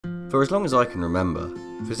For as long as I can remember,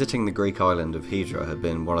 visiting the Greek island of Hydra had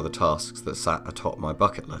been one of the tasks that sat atop my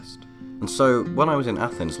bucket list. And so, when I was in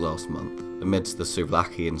Athens last month, amidst the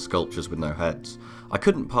Souvlakian sculptures with no heads, I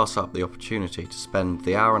couldn't pass up the opportunity to spend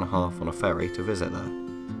the hour and a half on a ferry to visit there.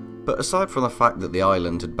 But aside from the fact that the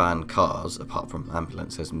island had banned cars, apart from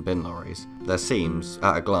ambulances and bin lorries, there seems,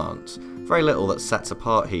 at a glance, very little that sets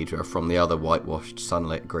apart Hydra from the other whitewashed,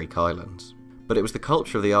 sunlit Greek islands. But it was the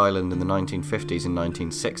culture of the island in the 1950s and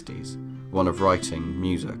 1960s, one of writing,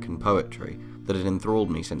 music and poetry, that had enthralled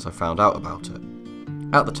me since I found out about it.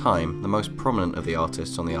 At the time, the most prominent of the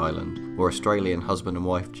artists on the island were Australian husband and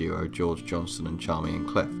wife duo Johnston and Charmian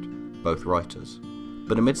Clift, both writers.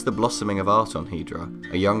 But amidst the blossoming of art on Hydra,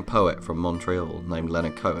 a young poet from Montreal named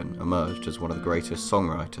Leonard Cohen emerged as one of the greatest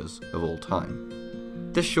songwriters of all time.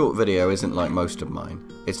 This short video isn't like most of mine.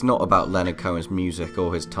 It's not about Leonard Cohen's music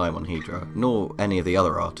or his time on Hydra, nor any of the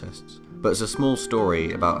other artists, but it's a small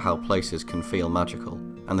story about how places can feel magical,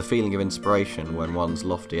 and the feeling of inspiration when one's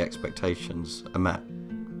lofty expectations are met.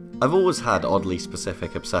 I've always had oddly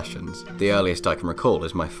specific obsessions. The earliest I can recall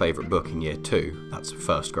is my favourite book in year 2, that's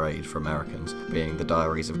first grade for Americans, being The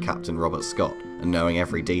Diaries of Captain Robert Scott, and knowing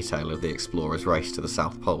every detail of the explorer's race to the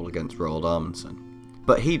South Pole against Roald Amundsen.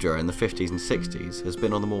 But Hydra in the 50s and 60s has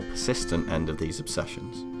been on the more persistent end of these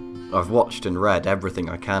obsessions. I've watched and read everything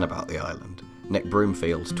I can about the island. Nick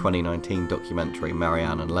Broomfield's 2019 documentary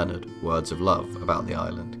Marianne and Leonard, Words of Love, about the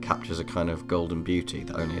island captures a kind of golden beauty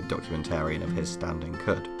that only a documentarian of his standing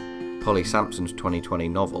could. Polly Sampson's 2020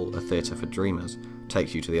 novel, A Theatre for Dreamers,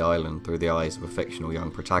 takes you to the island through the eyes of a fictional young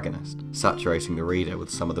protagonist, saturating the reader with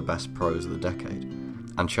some of the best prose of the decade.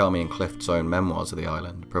 And Charmian Clift's own memoirs of the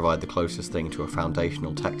island provide the closest thing to a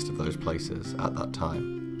foundational text of those places at that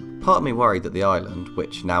time. Part of me worried that the island,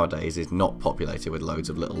 which nowadays is not populated with loads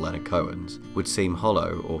of little Leonard Cohens, would seem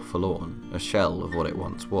hollow or forlorn, a shell of what it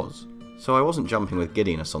once was. So I wasn't jumping with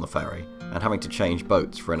giddiness on the ferry, and having to change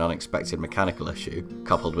boats for an unexpected mechanical issue,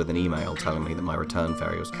 coupled with an email telling me that my return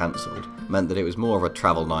ferry was cancelled, meant that it was more of a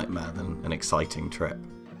travel nightmare than an exciting trip.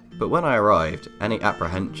 But when I arrived, any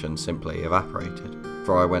apprehension simply evaporated,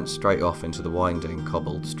 for I went straight off into the winding,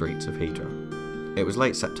 cobbled streets of Hydra. It was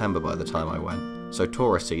late September by the time I went, so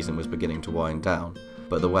tourist season was beginning to wind down,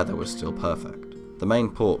 but the weather was still perfect. The main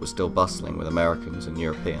port was still bustling with Americans and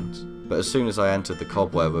Europeans, but as soon as I entered the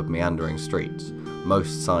cobweb of meandering streets,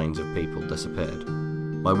 most signs of people disappeared.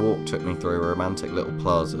 My walk took me through romantic little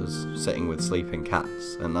plazas, sitting with sleeping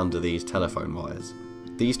cats, and under these telephone wires.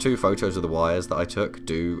 These 2 photos of the wires that I took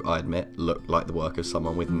do, I admit, look like the work of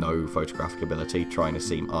someone with no photographic ability trying to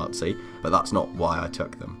seem artsy, but that's not why I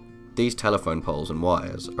took them. These telephone poles and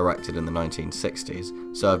wires, erected in the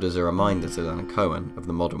 1960s, served as a reminder to Leonard Cohen of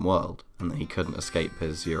the modern world, and that he couldn't escape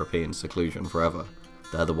his European seclusion forever.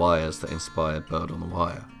 They're the wires that inspired Bird on the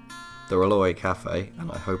Wire. The Rolloy Cafe,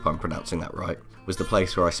 and I hope I'm pronouncing that right, was the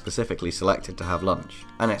place where I specifically selected to have lunch,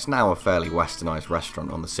 and it's now a fairly westernised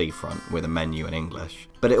restaurant on the seafront with a menu in English,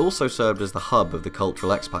 but it also served as the hub of the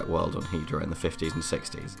cultural expat world on Hydra in the 50s and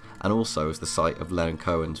 60s, and also as the site of Leonard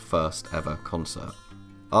Cohen's first ever concert.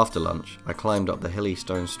 After lunch, I climbed up the hilly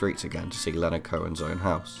stone streets again to see Leonard Cohen's own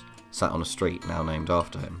house, sat on a street now named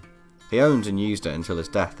after him. He owned and used it until his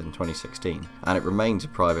death in 2016, and it remains a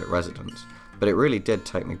private residence, but it really did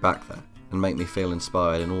take me back there, and make me feel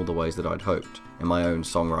inspired in all the ways that I'd hoped, in my own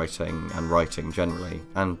songwriting and writing generally,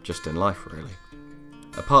 and just in life really.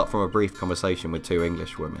 Apart from a brief conversation with 2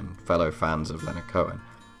 English women, fellow fans of Leonard Cohen,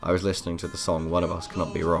 I was listening to the song One of Us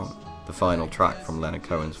Cannot Be Wrong, the final track from Leonard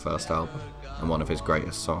Cohen's first album, and one of his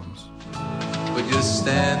greatest songs. Would you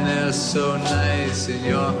stand there so nice in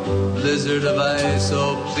your blizzard of ice?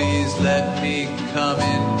 Oh, please let me come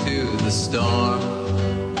into the storm.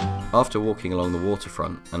 After walking along the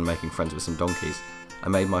waterfront and making friends with some donkeys, I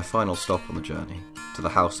made my final stop on the journey, to the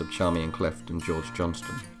house of Charmian Clift and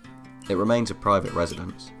Johnston. It remains a private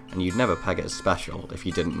residence, and you'd never peg it as special if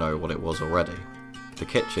you didn't know what it was already. The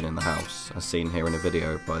kitchen in the house, as seen here in a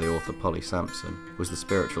video by the author Polly Sampson, was the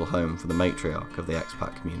spiritual home for the matriarch of the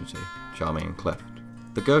expat community, Charmian Clift.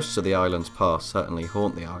 The ghosts of the island's past certainly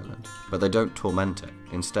haunt the island, but they don't torment it,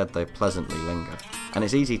 instead they pleasantly linger. And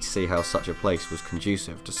it's easy to see how such a place was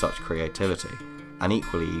conducive to such creativity, and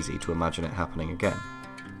equally easy to imagine it happening again.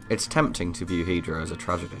 It's tempting to view Hydra as a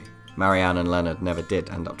tragedy. Marianne and Leonard never did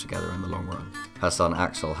end up together in the long run. Her son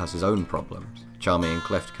Axel has his own problems. Charmian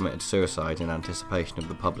Clift committed suicide in anticipation of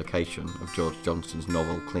the publication of Johnston's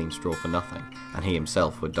novel Clean Straw for Nothing, and he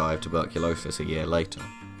himself would die of tuberculosis a year later.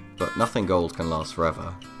 But nothing gold can last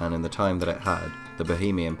forever, and in the time that it had, the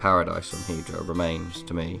Bohemian paradise on Hydra remains,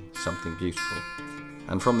 to me, something beautiful.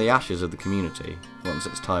 And from the ashes of the community, once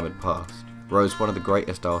its time had passed, rose one of the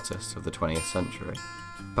greatest artists of the 20th century.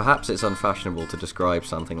 Perhaps it's unfashionable to describe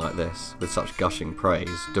something like this with such gushing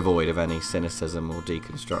praise, devoid of any cynicism or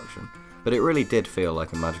deconstruction, but it really did feel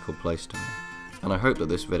like a magical place to me. And I hope that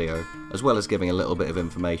this video, as well as giving a little bit of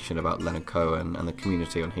information about Leonard Cohen and the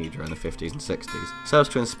community on Hydra in the 50s and 60s, serves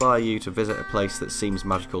to inspire you to visit a place that seems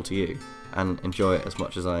magical to you, and enjoy it as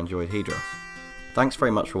much as I enjoyed Hydra. Thanks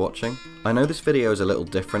very much for watching. I know this video is a little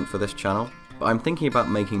different for this channel, but I'm thinking about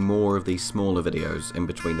making more of these smaller videos in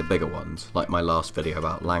between the bigger ones, like my last video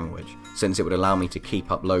about language, since it would allow me to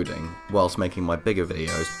keep uploading, whilst making my bigger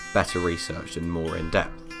videos better researched and more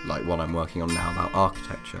in-depth, like one I'm working on now about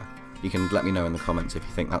architecture. You can let me know in the comments if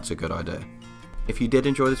you think that's a good idea. If you did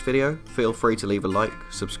enjoy this video, feel free to leave a like,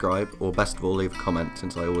 subscribe, or best of all leave a comment,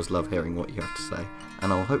 since I always love hearing what you have to say,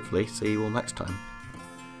 and I'll hopefully see you all next time.